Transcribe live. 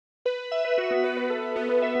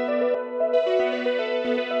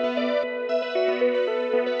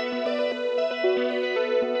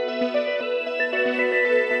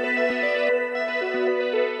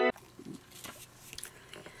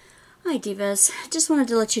Divas, just wanted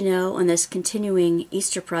to let you know on this continuing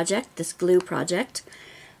Easter project, this glue project,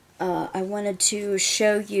 I wanted to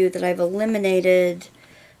show you that I've eliminated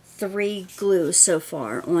 3 glues so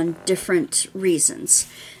far on different reasons.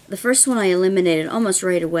 The first one I eliminated almost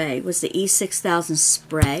right away was the E6000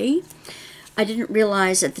 spray. I didn't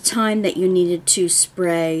realize at the time that you needed to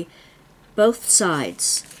spray both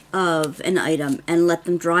sides of an item and let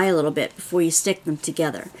them dry a little bit before you stick them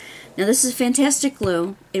together. Now this is fantastic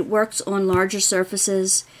glue. It works on larger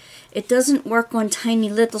surfaces. It doesn't work on tiny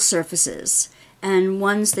little surfaces and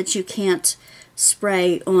ones that you can't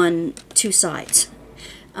spray on 2 sides.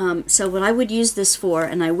 So what I would use this for,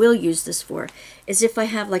 and I will use this for, is if I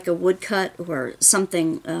have like a woodcut or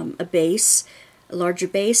something, a base, a larger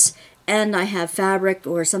base, and I have fabric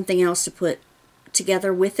or something else to put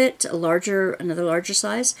together with it, another larger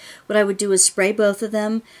size, what I would do is spray both of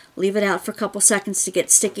them, leave it out for a couple seconds to get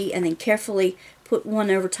sticky, and then carefully put one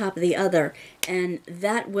over top of the other, and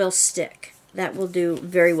that will stick. That will do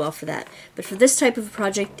very well for that. But for this type of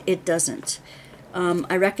project, it doesn't.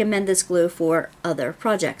 I recommend this glue for other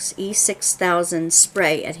projects. E6000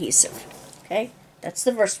 spray adhesive. Okay, that's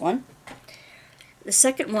the first one. The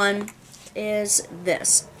second one is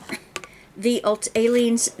this. The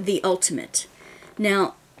Aleene's The Ultimate.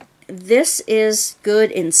 Now, this is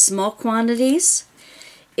good in small quantities.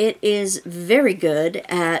 It is very good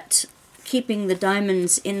at keeping the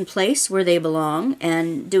diamonds in place where they belong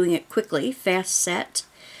and doing it quickly, fast set.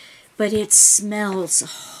 But it smells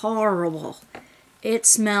horrible. It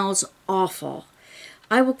smells awful.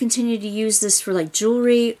 I will continue to use this for like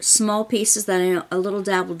jewelry, small pieces that I know a little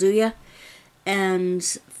dab will do ya, and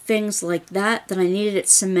things like that I needed it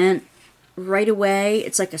cement right away.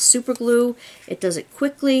 It's like a super glue. It does it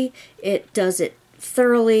quickly, it does it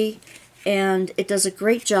thoroughly, and it does a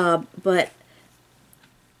great job. But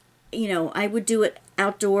you know, I would do it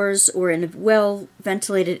outdoors or in a well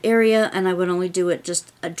ventilated area, and I would only do it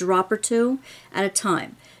just a drop or 2 at a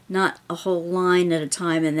time, not a whole line at a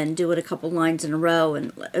time and then do it a couple lines in a row,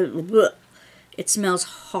 and it smells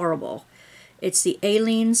horrible. It's the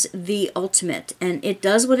Aleene's The Ultimate, and it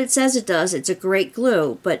does what it says it does. It's a great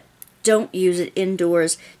glue, but don't use it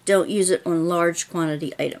indoors. Don't use it on large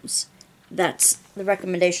quantity items. That's the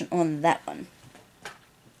recommendation on that one.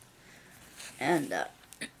 And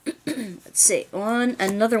let's see, on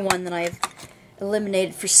another one that I've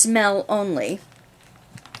eliminated for smell only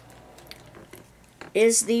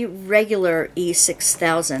is the regular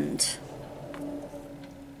E6000.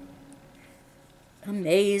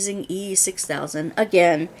 Amazing E6000.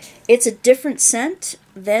 Again, it's a different scent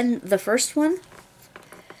than the first one.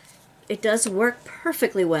 It does work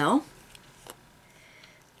perfectly well,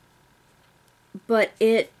 but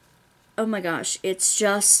oh my gosh, it's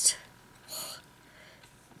just,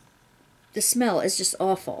 the smell is just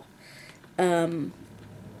awful.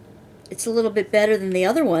 It's a little bit better than the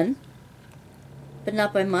other one, but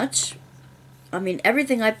not by much. I mean,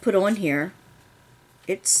 everything I put on here,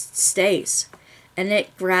 it stays, and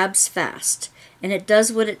it grabs fast, and it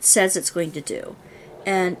does what it says it's going to do,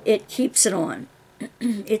 and it keeps it on.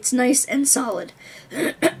 It's nice and solid.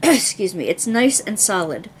 Excuse me. It's nice and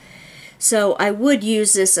solid. So I would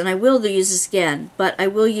use this, and I will use this again, but I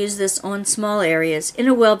will use this on small areas, in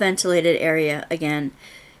a well-ventilated area again,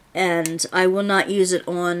 and I will not use it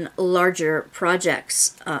on larger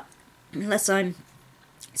projects, unless I'm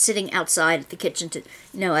sitting outside at the kitchen,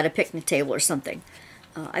 at a picnic table or something.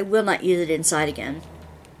 I will not use it inside again.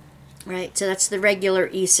 Right, so that's the regular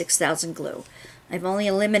E6000 glue. I've only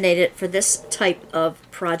eliminated it for this type of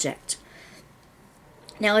project.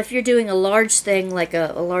 Now, if you're doing a large thing, like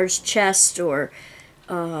a large chest or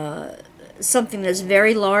something that's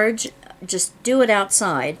very large, just do it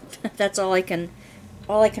outside. That's all I can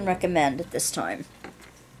recommend at this time.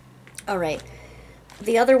 All right.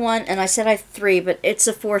 The other one, and I said I have 3, but it's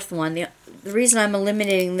a 4th one. The reason I'm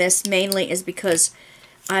eliminating this mainly is because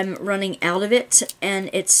I'm running out of it, and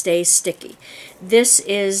it stays sticky. This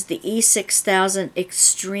is the E6000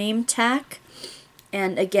 Extreme Tack,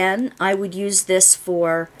 and again, I would use this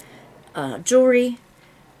for jewelry.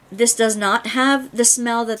 This does not have the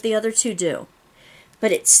smell that the other 2 do,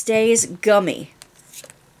 but it stays gummy.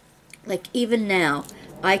 Like even now,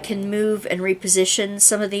 I can move and reposition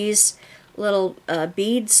some of these little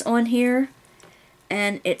beads on here,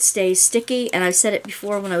 and it stays sticky. And I've said it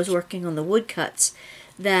before when I was working on the woodcuts,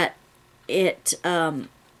 that I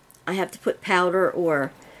have to put powder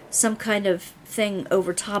or some kind of thing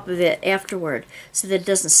over top of it afterward so that it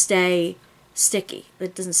doesn't stay sticky, that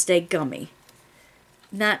it doesn't stay gummy.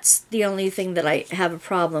 And that's the only thing that I have a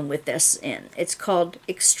problem with this in. It's called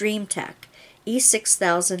Extreme Tack.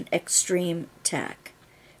 E6000 Extreme Tack.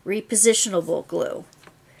 repositionable glue.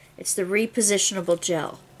 It's the repositionable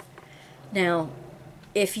gel. Now,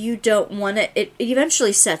 if you don't want it, it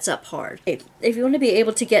eventually sets up hard. If you want to be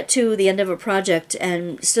able to get to the end of a project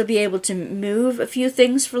and still be able to move a few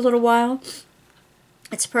things for a little while,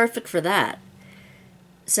 it's perfect for that.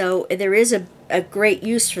 So there is a great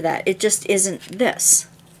use for that. It just isn't this.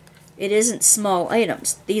 It isn't small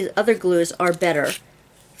items. These other glues are better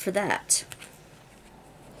for that.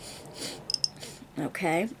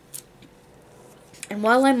 Okay. And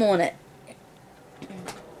while I'm on it,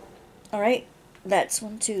 all right, that's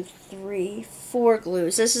 1, 2, 3, 4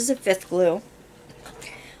 glues. This is a 5th glue.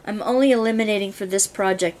 I'm only eliminating for this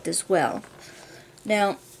project as well.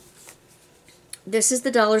 Now, this is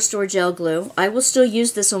the dollar store gel glue. I will still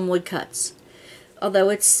use this on woodcuts, although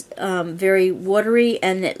it's very watery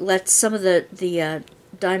and it lets some of the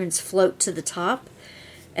diamonds float to the top,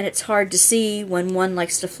 and it's hard to see when one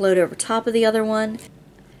likes to float over top of the other one.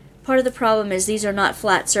 Part of the problem is these are not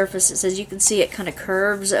flat surfaces. As you can see, it kind of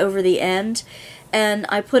curves over the end, and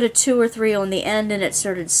I put a 2 or 3 on the end and it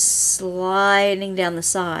started sliding down the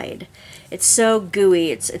side. It's so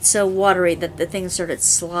gooey, it's so watery that the thing started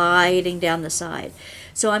sliding down the side.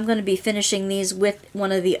 So I'm going to be finishing these with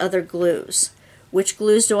one of the other glues. Which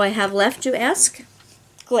glues do I have left, you ask?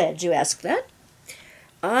 Glad you asked that.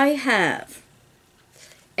 I have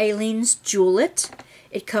Aleene's Jewel-It.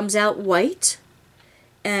 It comes out white,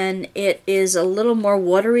 and it is a little more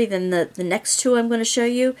watery than the next two I'm going to show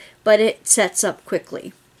you, but it sets up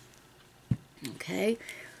quickly. Okay.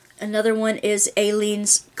 Another one is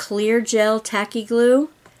Aleene's Clear Gel Tacky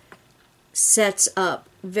Glue. Sets up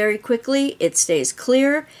very quickly. It stays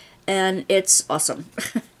clear, and it's awesome.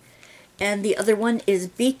 And the other one is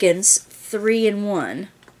Beacon's 3-in-1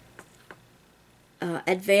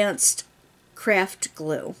 Advanced Craft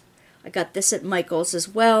Glue. I got this at Michael's as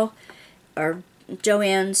well, or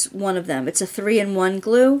Joann's, one of them. It's a 3-in-1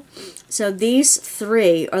 glue. So these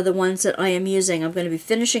 3 are the ones that I am using. I'm going to be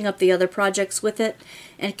finishing up the other projects with it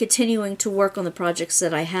and continuing to work on the projects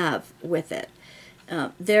that I have with it.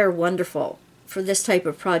 They're wonderful for this type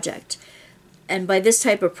of project. And by this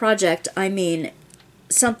type of project, I mean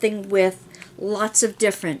something with lots of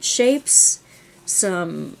different shapes,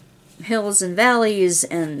 some hills and valleys,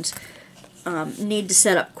 and need to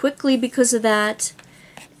set up quickly because of that.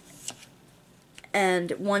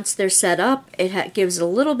 And once they're set up, it gives a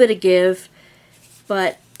little bit of give,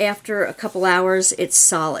 but after a couple hours, it's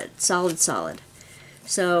solid. So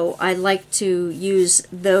I like to use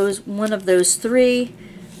one of those 3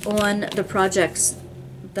 on the projects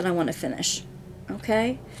that I want to finish.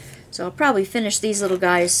 Okay? So I'll probably finish these little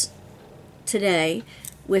guys today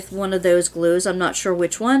with one of those glues. I'm not sure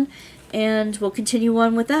which one, and we'll continue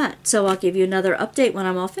on with that. So I'll give you another update when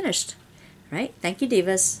I'm all finished. All right? Thank you,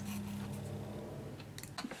 Divas.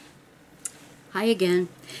 Hi again.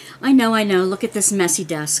 I know, look at this messy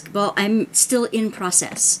desk. Well, I'm still in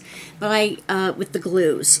process, but with the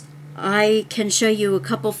glues. I can show you a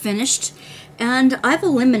couple finished, and I've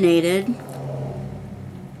eliminated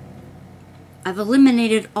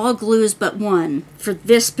all glues but one for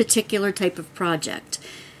this particular type of project.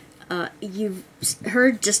 You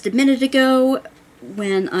heard just a minute ago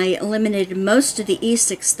when I eliminated most of the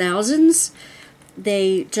E6000s.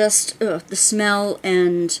 They just, the smell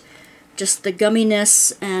and just the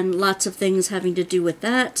gumminess and lots of things having to do with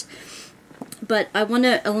that. But I want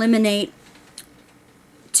to eliminate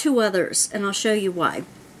 2 others, and I'll show you why.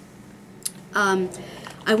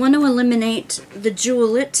 I want to eliminate the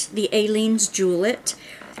Jewel-It, the Aleene's Jewel-It.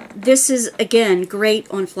 This is, again, great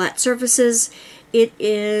on flat surfaces. It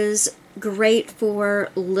is great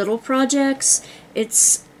for little projects.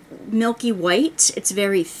 It's milky white. It's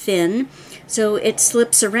very thin, so it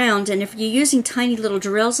slips around, and if you're using tiny little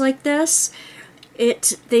drills like this,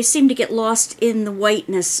 they seem to get lost in the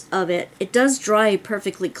whiteness of it. It does dry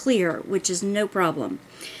perfectly clear, which is no problem,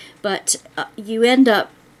 but you end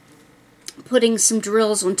up putting some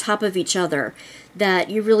drills on top of each other that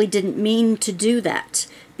you really didn't mean to do that,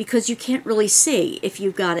 because you can't really see if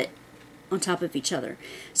you've got it on top of each other.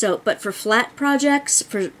 So, but for flat projects,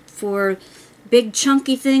 for big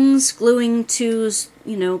chunky things, gluing to,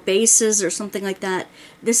 bases or something like that,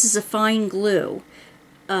 this is a fine glue.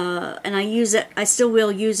 And I use it, I still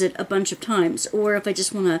will use it a bunch of times. Or if I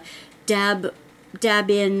just want to dab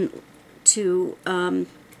in to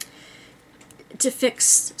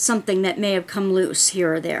fix something that may have come loose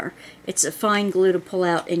here or there. It's a fine glue to pull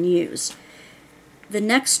out and use. The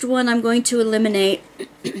next one I'm going to eliminate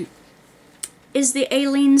is the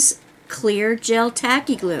Aleene's Clear Gel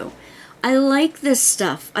Tacky Glue. I like this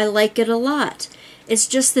stuff. I like it a lot. It's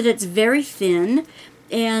just that it's very thin,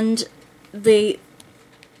 and the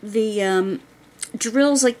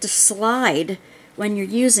drills like to slide when you're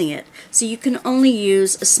using it, so you can only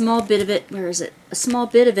use a small bit of it. Where is it? A small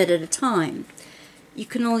bit of it at a time. You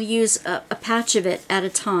can only use a patch of it at a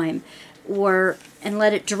time, and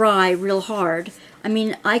let it dry real hard. I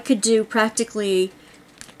mean, I could do practically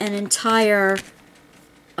an entire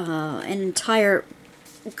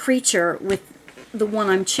creature with the one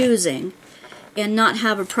I'm choosing and not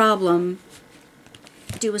have a problem.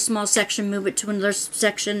 Do a small section, move it to another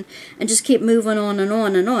section, and just keep moving on and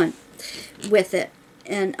on and on with it.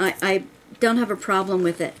 And I don't have a problem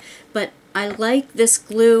with it. But I like this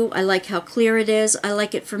glue. I like how clear it is. I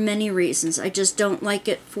like it for many reasons. I just don't like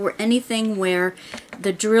it for anything where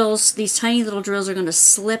the drills, these tiny little drills, are going to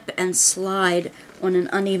slip and slide on an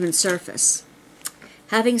uneven surface.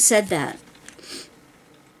 Having said that,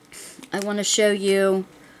 I want to show you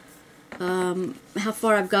how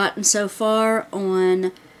far I've gotten so far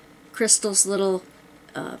on Crystal's little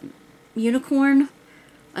unicorn.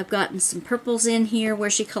 I've gotten some purples in here where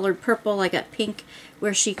she colored purple. I got pink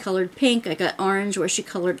where she colored pink. I got orange where she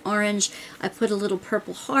colored orange. I put a little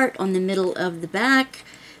purple heart on the middle of the back.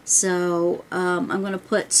 So I'm going to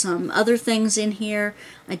put some other things in here.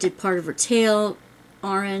 I did part of her tail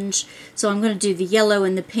orange. So I'm going to do the yellow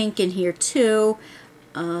and the pink in here too.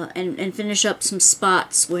 And finish up some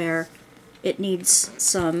spots where it needs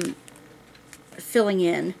some filling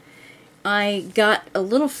in. I got a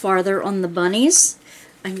little farther on the bunnies.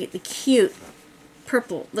 I can get the cute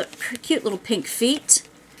purple, the cute little pink feet,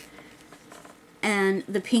 and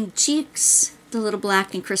the pink cheeks, the little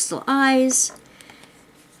black and crystal eyes.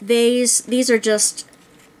 These are just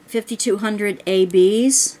 5200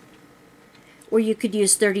 ABs, or you could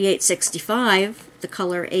use 3865, the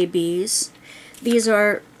color ABs. These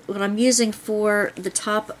are what I'm using for the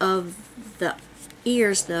top of the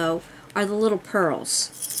ears, though, are the little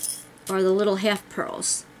pearls, or the little half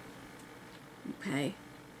pearls. Okay.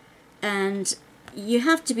 And you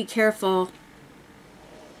have to be careful.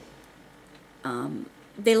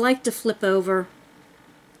 They like to flip over,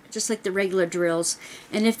 just like the regular drills.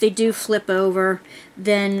 And if they do flip over,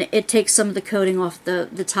 then it takes some of the coating off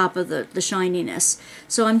the top of the shininess.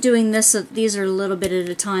 So I'm doing this. These are a little bit at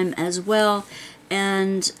a time as well.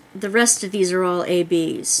 And the rest of these are all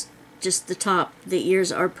ABs. Just the top, the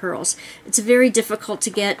ears are pearls. It's very difficult to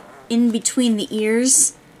get in between the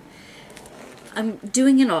ears. I'm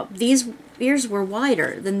doing it all. These ears were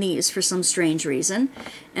wider than these for some strange reason,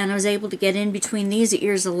 and I was able to get in between these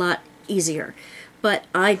ears a lot easier. But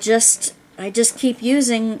I just keep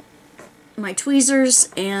using my tweezers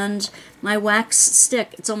and my wax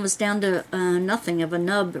stick. It's almost down to nothing of a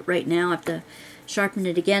nub right now. I have to sharpen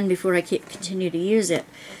it again before I continue to use it.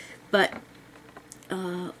 But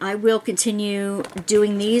I will continue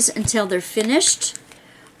doing these until they're finished.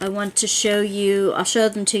 I want to show you, I'll show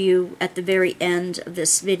them to you at the very end of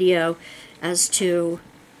this video as to,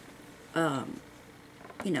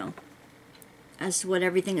 you know, as to what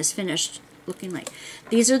everything is finished looking like.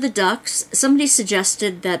 These are the ducks. Somebody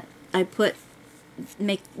suggested that I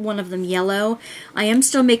make one of them yellow. I am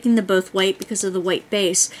still making them both white because of the white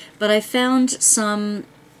base, but I found some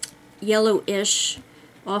yellowish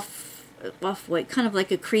off-white, kind of like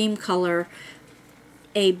a cream color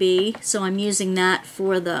AB, so I'm using that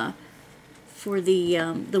for the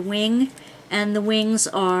wing, and the wings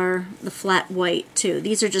are the flat white too.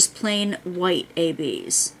 These are just plain white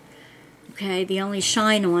ABs. Okay, the only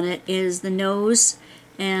shine on it is the nose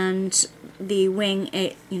and the wing,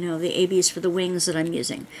 you know, the ABs for the wings that I'm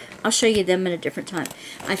using. I'll show you them at a different time.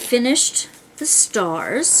 I finished the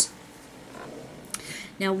stars.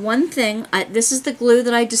 Now, one thing, this is the glue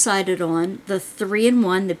that I decided on, the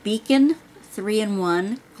 3-in-1, the Beacon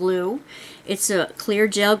 3-in-1 glue. It's a clear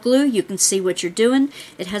gel glue. You can see what you're doing.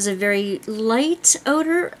 It has a very light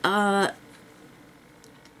odor.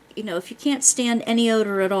 You know, if you can't stand any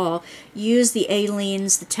odor at all, use the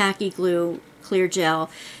Aleene's, the tacky glue clear gel.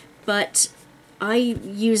 But I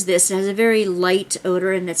use this. It has a very light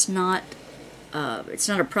odor, and it's not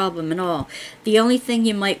a problem at all. The only thing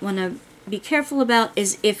you might want to be careful about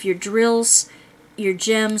is if your drills, your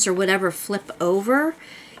gems, or whatever flip over,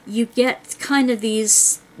 you get kind of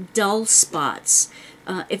these dull spots.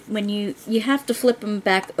 When you have to flip them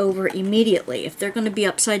back over immediately. If they're going to be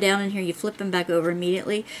upside down in here, you flip them back over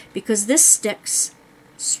immediately, because this sticks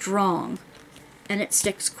strong and it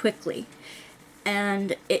sticks quickly,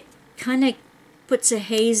 and it kind of puts a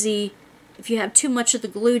hazy, if you have too much of the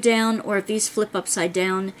glue down, or if these flip upside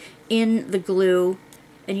down in the glue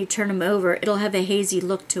and you turn them over, it'll have a hazy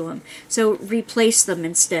look to them. So replace them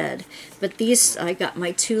instead. But these, I got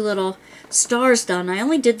my two little stars done. I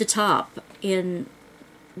only did the top in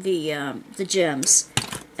the gems,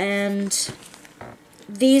 And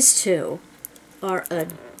these two are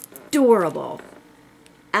adorable.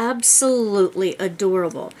 Absolutely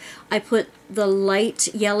adorable. I put the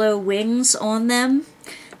light yellow wings on them.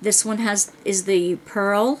 This one is the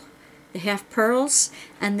pearl, the half pearls,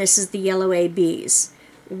 and this is the yellow ABs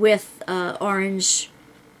with orange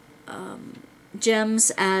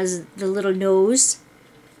gems as the little nose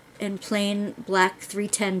and plain black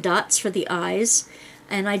 310 dots for the eyes.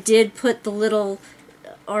 And I did put the little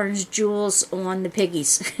orange jewels on the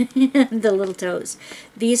piggies, the little toes.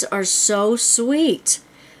 These are so sweet.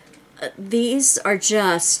 These are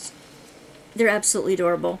just, they're absolutely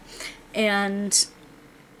adorable. And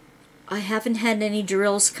I haven't had any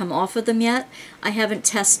drills come off of them yet. I haven't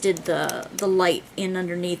tested the light in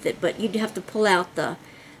underneath it, but you'd have to pull out the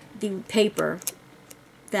paper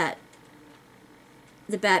that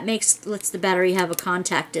lets the battery have a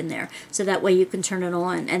contact in there, so that way you can turn it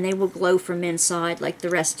on and they will glow from inside like the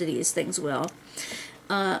rest of these things will.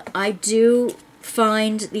 I do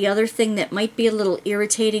find the other thing that might be a little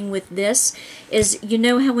irritating with this is, you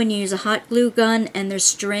know how when you use a hot glue gun and there's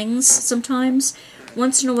strings sometimes?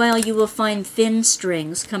 Once in a while you will find thin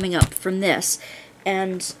strings coming up from this,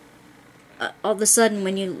 and all of a sudden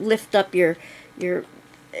when you lift up your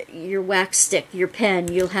wax stick, your pen,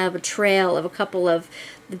 you'll have a trail of a couple of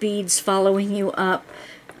the beads following you up,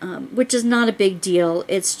 which is not a big deal.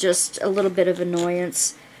 It's just a little bit of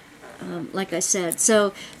annoyance, like I said.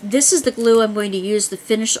 So this is the glue I'm going to use to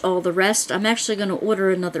finish all the rest. I'm actually going to order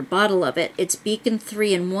another bottle of it. It's Beacon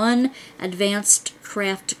 3-in-1 Advanced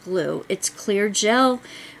Craft Glue. It's clear gel.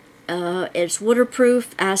 It's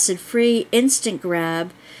waterproof, acid-free, instant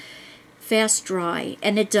grab, fast dry,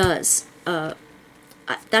 and it does.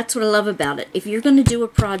 That's what I love about it. If you're going to do a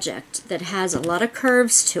project that has a lot of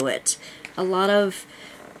curves to it, a lot of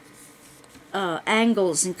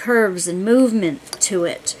angles and curves and movement to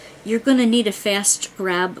it, you're going to need a fast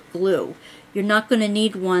grab glue. You're not going to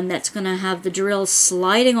need one that's going to have the drill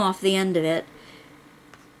sliding off the end of it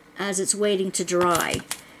as it's waiting to dry,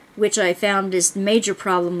 which I found is the major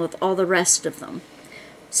problem with all the rest of them.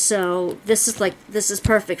 So this is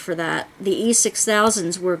perfect for that. The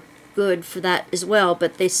E6000s were good for that as well,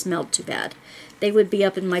 but they smelled too bad. They would be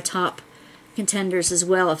up in my top contenders as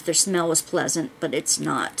well if their smell was pleasant, but it's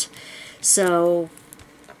not. So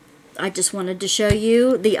I just wanted to show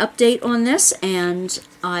you the update on this, and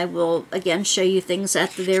I will again show you things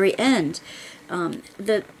at the very end.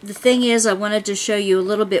 The thing is, I wanted to show you a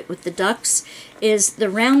little bit with the ducks, is the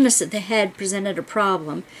roundness at the head presented a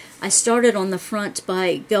problem. I started on the front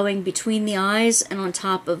by going between the eyes and on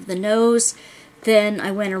top of the nose. Then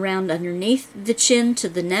I went around underneath the chin to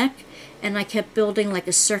the neck, and I kept building like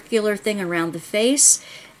a circular thing around the face.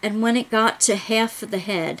 And when it got to half of the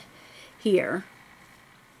head here,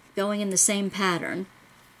 going in the same pattern,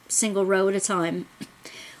 single row at a time,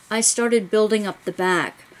 I started building up the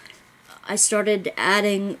back. I started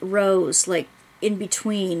adding rows like in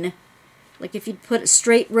between. Like if you'd put a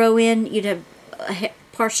straight row in, you'd have a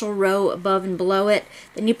partial row above and below it.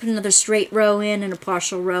 Then you put another straight row in and a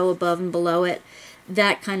partial row above and below it.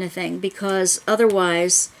 That kind of thing. Because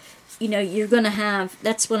otherwise, you know, you're going to have,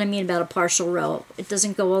 that's what I mean about a partial row. It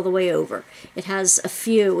doesn't go all the way over. It has a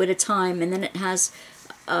few at a time, and then it has,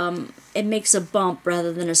 it makes a bump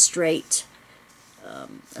rather than a straight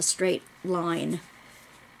line.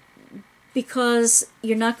 Because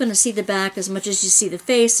you're not going to see the back as much as you see the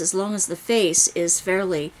face. As long as the face is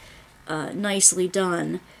fairly nicely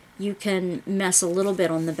done, you can mess a little bit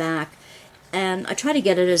on the back. And I try to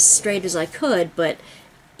get it as straight as I could, but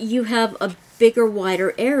you have a bigger,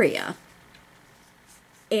 wider area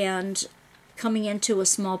and coming into a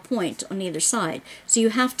small point on either side. So you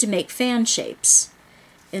have to make fan shapes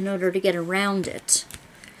in order to get around it.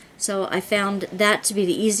 So I found that to be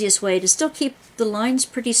the easiest way to still keep the lines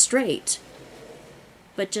pretty straight,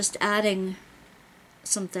 but just adding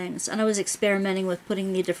some things. And I was experimenting with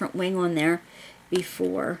putting the different wing on there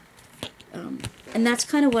before. And that's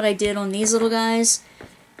kind of what I did on these little guys.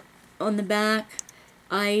 On the back,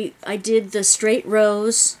 I did the straight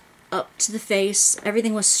rows up to the face.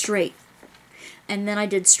 Everything was straight. And then I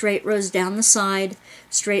did straight rows down the side,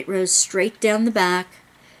 straight rows straight down the back.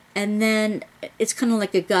 And then it's kind of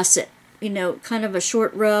like a gusset, you know, kind of a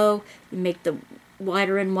short row. You make the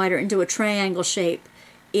wider and wider into a triangle shape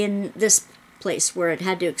in this place where it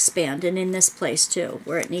had to expand, and in this place too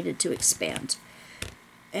where it needed to expand.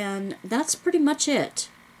 And that's pretty much it.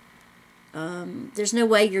 There's no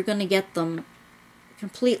way you're going to get them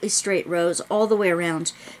completely straight rows all the way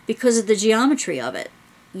around because of the geometry of it.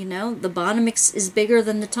 You know, the bottom is bigger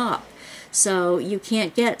than the top, so you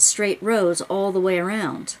can't get straight rows all the way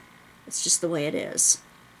around. It's just the way it is.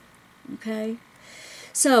 Okay,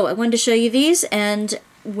 so I wanted to show you these, and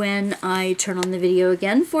when I turn on the video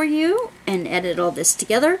again for you and edit all this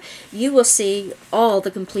together, you will see all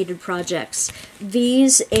the completed projects.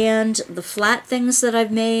 These and the flat things that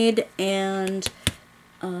I've made, and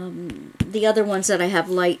the other ones that I have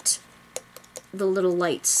the little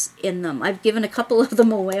lights in them. I've given a couple of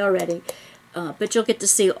them away already, but you'll get to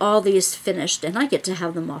see all these finished, and I get to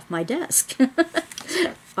have them off my desk.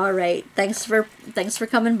 All right, thanks for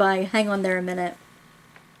coming by. Hang on there a minute.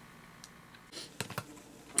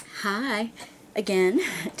 Hi, again,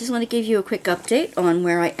 just want to give you a quick update on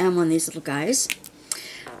where I am on these little guys.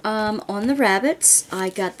 On the rabbits, I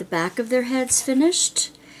got the back of their heads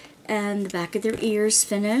finished and the back of their ears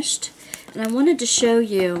finished, and I wanted to show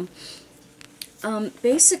you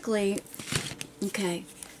basically, okay,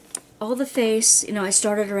 all the face. You know, I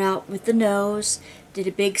started her out with the nose, did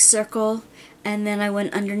a big circle, and then I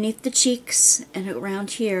went underneath the cheeks and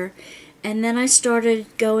around here, and then I started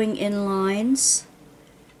going in lines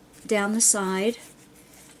down the side,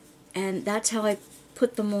 and that's how I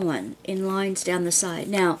put them on, in lines down the side.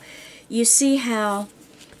 Now, you see how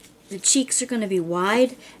the cheeks are going to be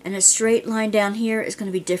wide, and a straight line down here is going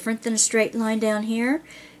to be different than a straight line down here.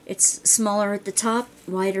 It's smaller at the top,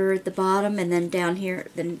 wider at the bottom, and then down here,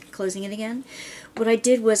 then closing it again. What I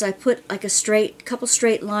did was I put like a couple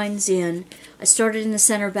straight lines in. I started in the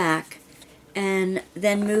center back, and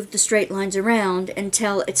then moved the straight lines around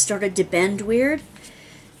until it started to bend weird.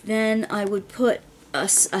 Then I would put a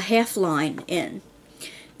half line in,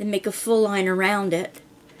 then make a full line around it,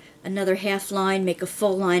 another half line, make a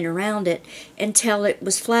full line around it until it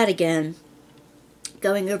was flat again,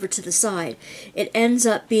 going over to the side. It ends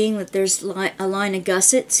up being that there's a line of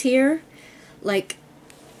gussets here, like,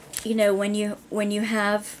 you know, when you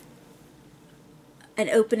have an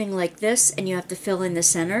opening like this and you have to fill in the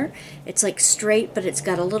center, it's like straight, but it's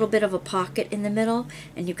got a little bit of a pocket in the middle,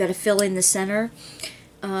 and you've got to fill in the center.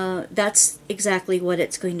 That's exactly what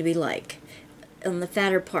it's going to be like on the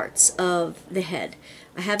fatter parts of the head.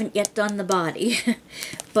 I haven't yet done the body,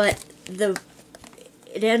 but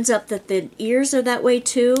it ends up that the ears are that way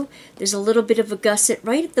too. There's a little bit of a gusset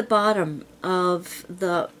right at the bottom of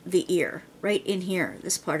the ear, right in here,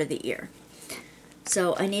 this part of the ear.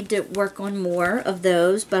 So I need to work on more of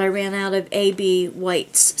those, but I ran out of AB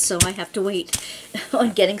whites, so I have to wait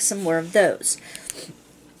on getting some more of those.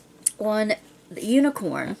 On the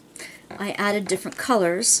unicorn, I added different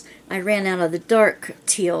colors. I ran out of the dark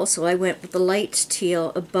teal, so I went with the light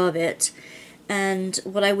teal above it. And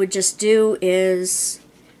what I would just do is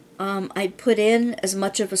I'd put in as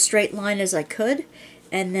much of a straight line as I could,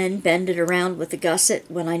 and then bend it around with the gusset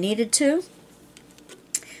when I needed to.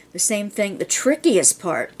 The same thing, the trickiest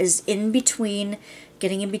part is in between,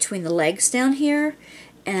 getting in between the legs down here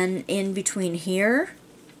and in between here,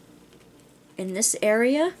 in this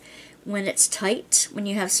area, when it's tight, when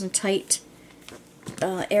you have some tight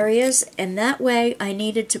areas. And that way I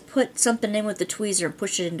needed to put something in with the tweezer and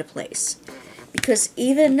push it into place, because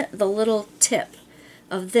even the little tip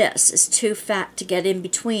of this is too fat to get in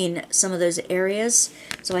between some of those areas,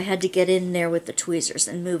 so I had to get in there with the tweezers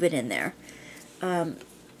and move it in there.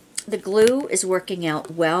 The glue is working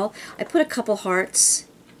out well. I put a couple hearts,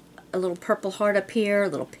 a little purple heart up here, a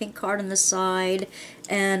little pink heart on the side,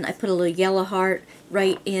 and I put a little yellow heart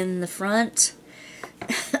right in the front.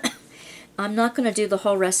 I'm not going to do the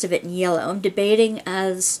whole rest of it in yellow. I'm debating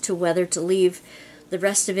as to whether to leave the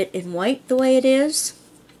rest of it in white the way it is,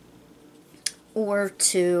 or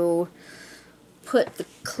to put the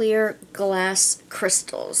clear glass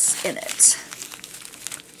crystals in it.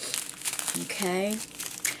 Okay,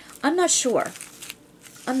 I'm not sure.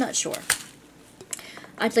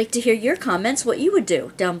 I'd like to hear your comments, what you would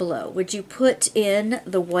do down below. Would you put in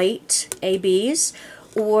the white ABs,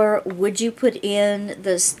 or would you put in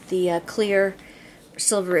the clear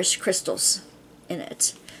silverish crystals in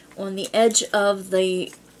it? On the edge of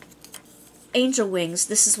the angel wings,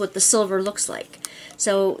 this is what the silver looks like.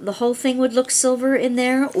 So the whole thing would look silver in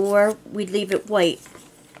there, or we'd leave it white,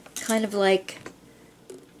 kind of like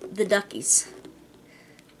the duckies.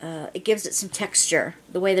 It gives it some texture,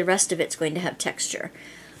 the way the rest of it's going to have texture.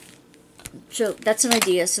 So that's an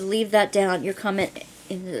idea, so leave that down, your comment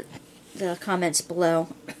in the comments below,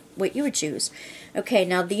 what you would choose. Okay,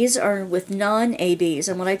 now these are with non-ABs,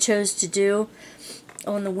 and what I chose to do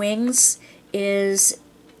on the wings is,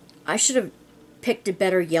 I should have picked a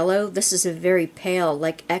better yellow. This is a very pale,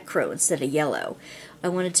 like ecru instead of yellow. I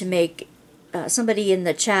wanted to make, somebody in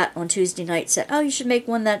the chat on Tuesday night said, oh, you should make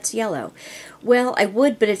one that's yellow. Well, I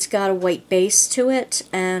would, but it's got a white base to it,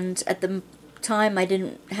 and at the time I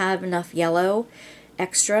didn't have enough yellow,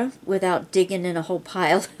 extra without digging in a whole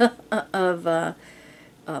pile of, I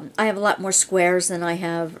have a lot more squares than I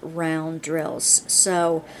have round drills,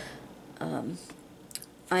 so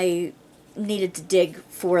I needed to dig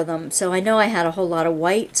for them. So I know I had a whole lot of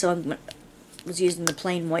white, so I was using the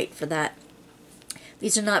plain white for that.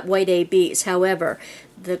 These are not white ABs, however,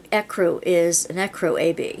 the ecru is an ecru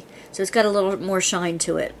AB, so it's got a little more shine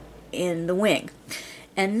to it in the wing.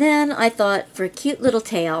 And then I thought, for a cute little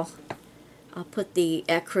tail, I'll put the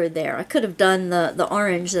ecru there. I could have done the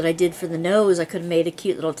orange that I did for the nose. I could have made a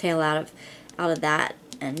cute little tail out of that,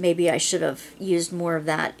 and maybe I should have used more of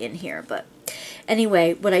that in here. But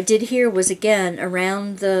anyway, what I did here was, again,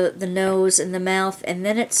 around the nose and the mouth, and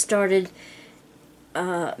then it started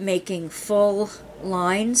making full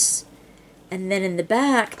lines. And then in the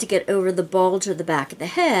back, to get over the bulge of the back of the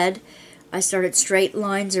head, I started straight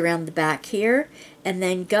lines around the back here, and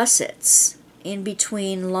then gussets in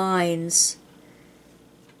between lines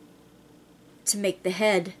to make the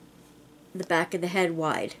head, the back of the head,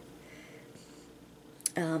 wide.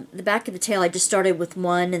 The back of the tail, I just started with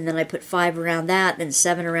 1, and then I put 5 around that, then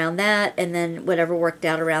 7 around that, and then whatever worked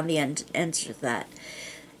out around the ends of that.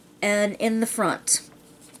 And in the front,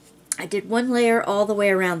 I did 1 layer all the way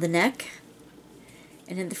around the neck,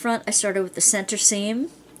 and in the front I started with the center seam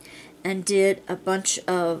and did a bunch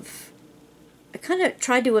of, I kind of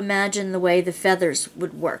tried to imagine the way the feathers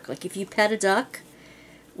would work. Like if you pet a duck,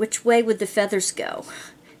 which way would the feathers go?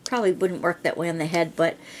 Probably wouldn't work that way on the head,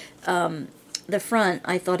 but the front,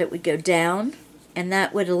 I thought it would go down, and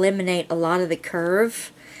that would eliminate a lot of the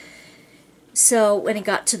curve. So when it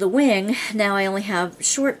got to the wing, now I only have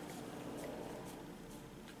short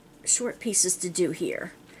pieces to do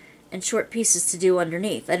here, and short pieces to do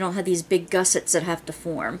underneath. I don't have these big gussets that have to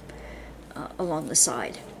form along the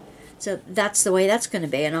side. So that's the way that's going to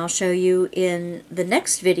be, and I'll show you in the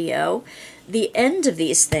next video the end of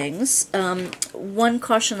these things. One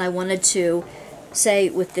caution I wanted to say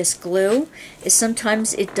with this glue is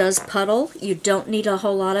sometimes it does puddle. You don't need a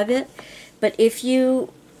whole lot of it, but if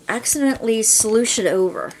you accidentally sluice it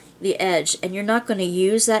over the edge and you're not going to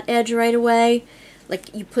use that edge right away,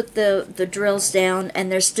 like you put the drills down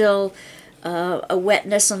and there's still a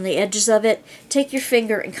wetness on the edges of it, take your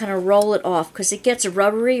finger and kind of roll it off, because it gets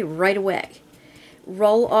rubbery right away.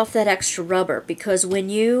 Roll off that extra rubber, because when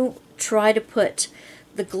you try to put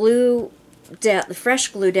the glue down, the fresh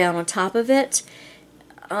glue down on top of it,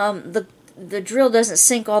 the drill doesn't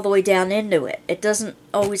sink all the way down into it. It doesn't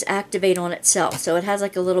always activate on itself, so it has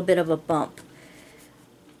like a little bit of a bump.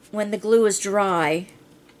 When the glue is dry,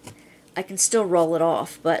 I can still roll it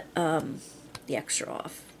off, but the extra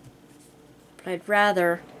off. But I'd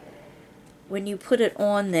rather, when you put it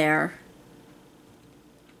on there,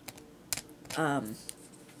 when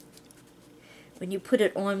you put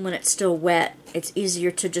it on when it's still wet, it's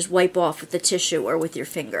easier to just wipe off with the tissue or with your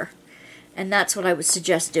finger. And that's what I would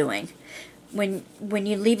suggest doing. When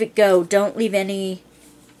you leave it go, don't leave any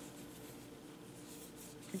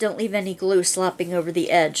glue slopping over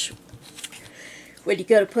the edge when you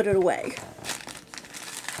go to put it away.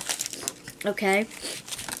 Okay?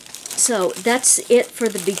 So that's it for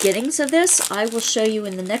the beginnings of this. I will show you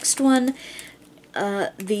in the next one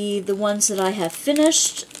the ones that I have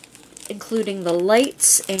finished, including the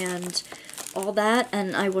lights and all that,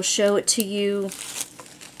 and I will show it to you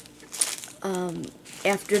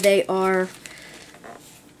after they are,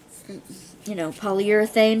 you know,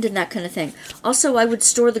 polyurethaned and that kind of thing. Also, I would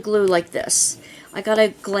store the glue like this. I got a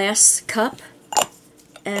glass cup,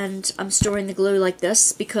 and I'm storing the glue like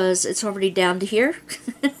this because it's already down to here.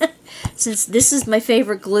 Since this is my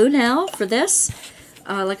favorite glue now for this.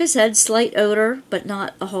 Like I said, slight odor, but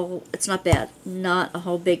not a whole, it's not bad. Not a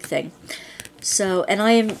whole big thing. So, and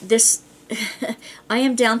I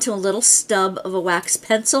am down to a little stub of a wax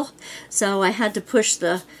pencil, so I had to push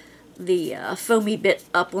the foamy bit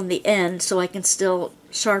up on the end so I can still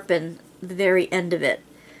sharpen the very end of it,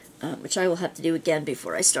 which I will have to do again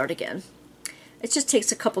before I start again. It just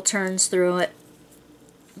takes a couple turns through it.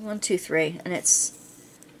 1, 2, 3, and it's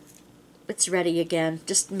ready again.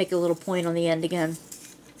 Just make a little point on the end again.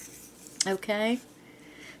 Okay?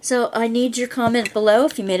 So I need your comment below,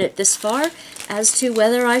 if you made it this far, as to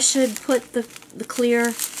whether I should put the clear,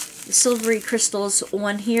 the silvery crystals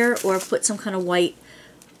on here, or put some kind of white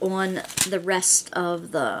on the rest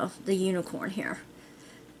of the unicorn here.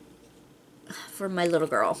 For my little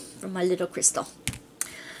girl, for my little crystal.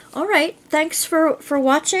 Alright, thanks for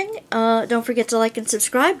watching. Don't forget to like and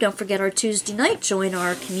subscribe. Don't forget our Tuesday night. Join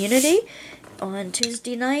our community on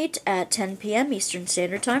Tuesday night at 10 p.m. Eastern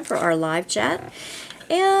Standard Time for our live chat.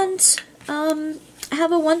 And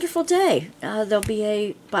have a wonderful day. There'll be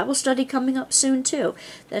a Bible study coming up soon, too.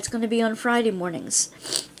 That's going to be on Friday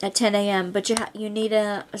mornings at 10 a.m., but you need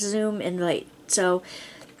a Zoom invite. So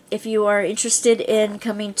if you are interested in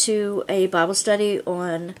coming to a Bible study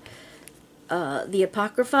on the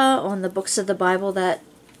Apocrypha, on the books of the Bible that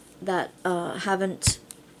aren't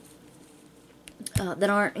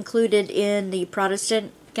included in the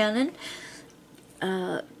Protestant canon,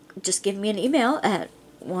 just give me an email at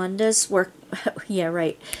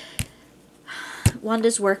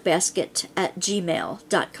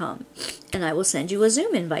Wandasworkbasket@gmail.com, and I will send you a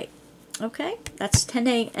Zoom invite. Okay? That's 10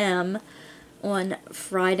 a.m. on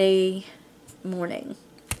Friday morning,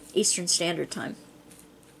 Eastern Standard Time.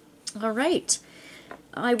 All right.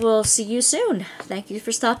 I will see you soon. Thank you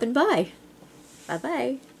for stopping by.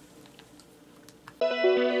 Bye-bye.